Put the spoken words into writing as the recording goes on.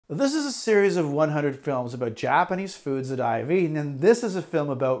This is a series of 100 films about Japanese foods that I've eaten, and this is a film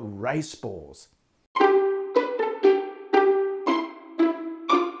about rice bowls.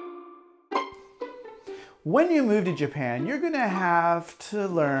 When you move to Japan, you're going to have to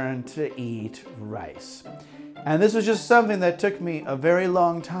learn to eat rice. And this was just something that took me a very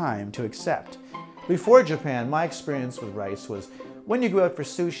long time to accept. Before Japan, my experience with rice was when you go out for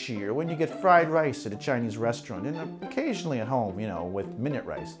sushi or when you get fried rice at a Chinese restaurant and occasionally at home, with minute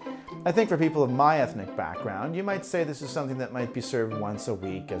rice. I think for people of my ethnic background, you might say this is something that might be served once a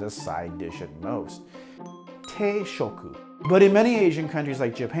week as a side dish at most. Teishoku. But in many Asian countries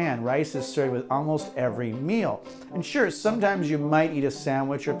like Japan, rice is served with almost every meal. And sure, sometimes you might eat a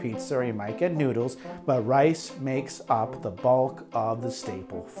sandwich or pizza or you might get noodles, but rice makes up the bulk of the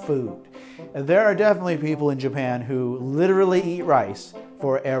staple food. And there are definitely people in Japan who literally eat rice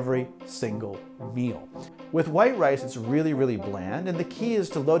for every single meal. With white rice, it's really, really bland, and the key is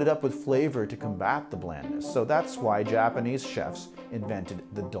to load it up with flavor to combat the blandness. So that's why Japanese chefs invented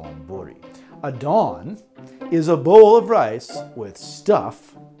the donburi. A don is a bowl of rice with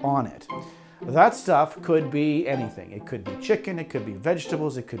stuff on it. That stuff could be anything. It could be chicken, it could be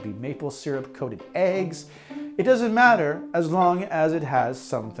vegetables, it could be maple syrup coated eggs. It doesn't matter as long as it has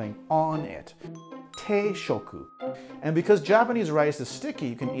something on it. Teishoku. And because Japanese rice is sticky,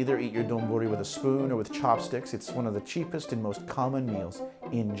 you can either eat your donburi with a spoon or with chopsticks. It's one of the cheapest and most common meals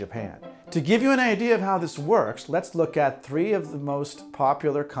in Japan. To give you an idea of how this works, let's look at 3 of the most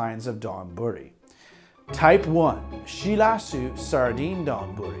popular kinds of donburi. Type 1, chirashi sardine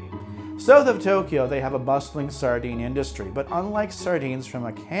donburi. South of Tokyo, they have a bustling sardine industry, but unlike sardines from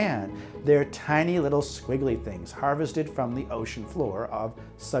a can, they're tiny little squiggly things harvested from the ocean floor of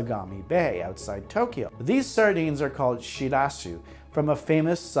Sagami Bay outside Tokyo. These sardines are called chirashi from a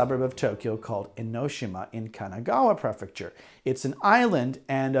famous suburb of Tokyo called Enoshima in Kanagawa Prefecture. It's an island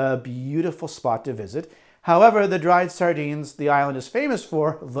and a beautiful spot to visit. However, the dried sardines the island is famous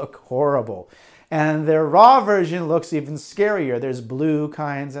for look horrible. And their raw version looks even scarier. There's blue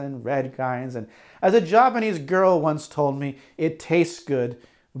kinds and red kinds. And as a Japanese girl once told me, it tastes good,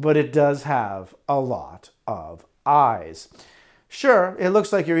 but it does have a lot of eyes. Sure, it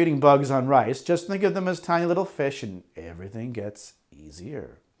looks like you're eating bugs on rice. Just think of them as tiny little fish and everything gets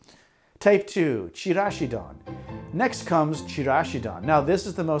easier. Type 2, chirashi don. Next comes chirashi don. Now this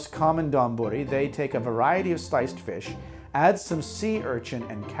is the most common donburi. They take a variety of sliced fish, add some sea urchin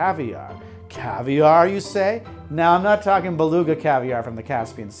and caviar. Caviar, you say? Now, I'm not talking beluga caviar from the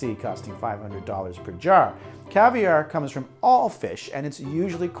Caspian Sea costing $500 per jar. Caviar comes from all fish, and it's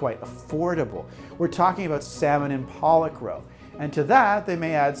usually quite affordable. We're talking about salmon and pollock roe. And to that, they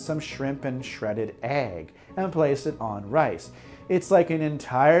may add some shrimp and shredded egg and place it on rice. It's like an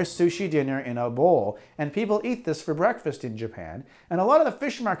entire sushi dinner in a bowl, and people eat this for breakfast in Japan. And a lot of the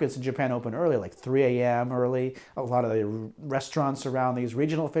fish markets in Japan open early, like 3 a.m. early. A lot of the restaurants around these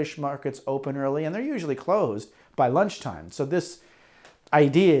regional fish markets open early, and they're usually closed by lunchtime. So this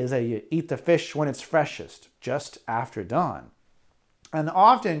idea is that you eat the fish when it's freshest, just after dawn. And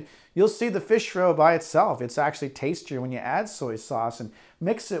often you'll see the fish roe by itself. It's actually tastier when you add soy sauce and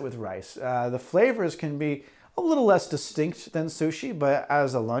mix it with rice. The flavors can be a little less distinct than sushi, but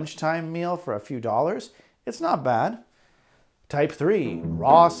as a lunchtime meal for a few dollars, it's not bad. Type 3,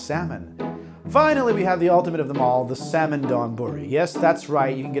 raw salmon. Finally, we have the ultimate of them all, the salmon donburi. Yes, that's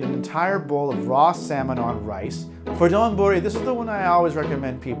right, you can get an entire bowl of raw salmon on rice. For donburi, this is the one I always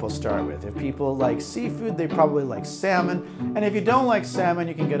recommend people start with. If people like seafood, they probably like salmon. And if you don't like salmon,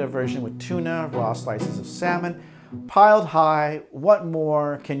 you can get a version with tuna, raw slices of salmon. Piled high, what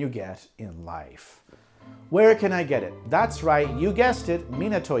more can you get in life? Where can I get it? That's right, you guessed it,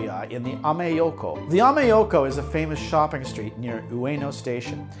 Minatoya in the Ameyoko. The Ameyoko is a famous shopping street near Ueno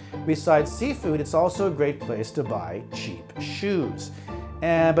station. Besides seafood, it's also a great place to buy cheap shoes.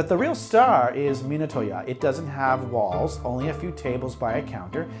 But the real star is Minatoya. It doesn't have walls, only a few tables by a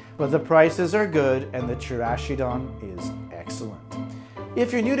counter, but the prices are good and the chirashi don is excellent.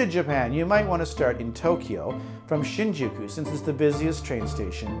 If you're new to Japan, you might want to start in Tokyo from Shinjuku, since it's the busiest train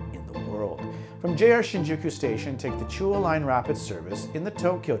station in the world. From JR Shinjuku Station, take the Chuo Line Rapid Service in the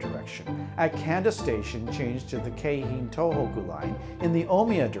Tokyo direction. At Kanda Station, change to the Keihin-Tohouku Line in the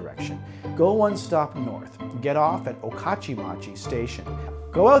Omiya direction. Go 1 stop north. Get off at Okachimachi Station.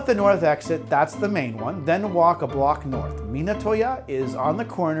 Go out the north exit, that's the main one, then walk a block north. Minatoya is on the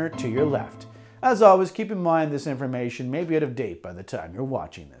corner to your left. As always, keep in mind this information may be out of date by the time you're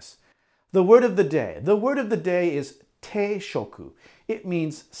watching this. The word of the day. The word of the day is teishoku. It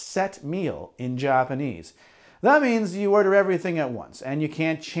means set meal in Japanese. That means you order everything at once and you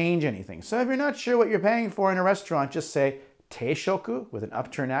can't change anything. So if you're not sure what you're paying for in a restaurant, just say teishoku with an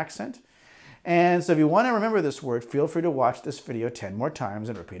upturned accent. And so if you want to remember this word, feel free to watch this video 10 more times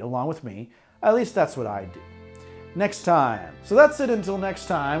and repeat along with me. At least that's what I do. Next time. So that's it until next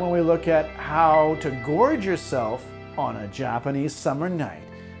time when we look at how to gorge yourself on a Japanese summer night.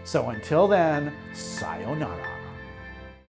 So until then, sayonara.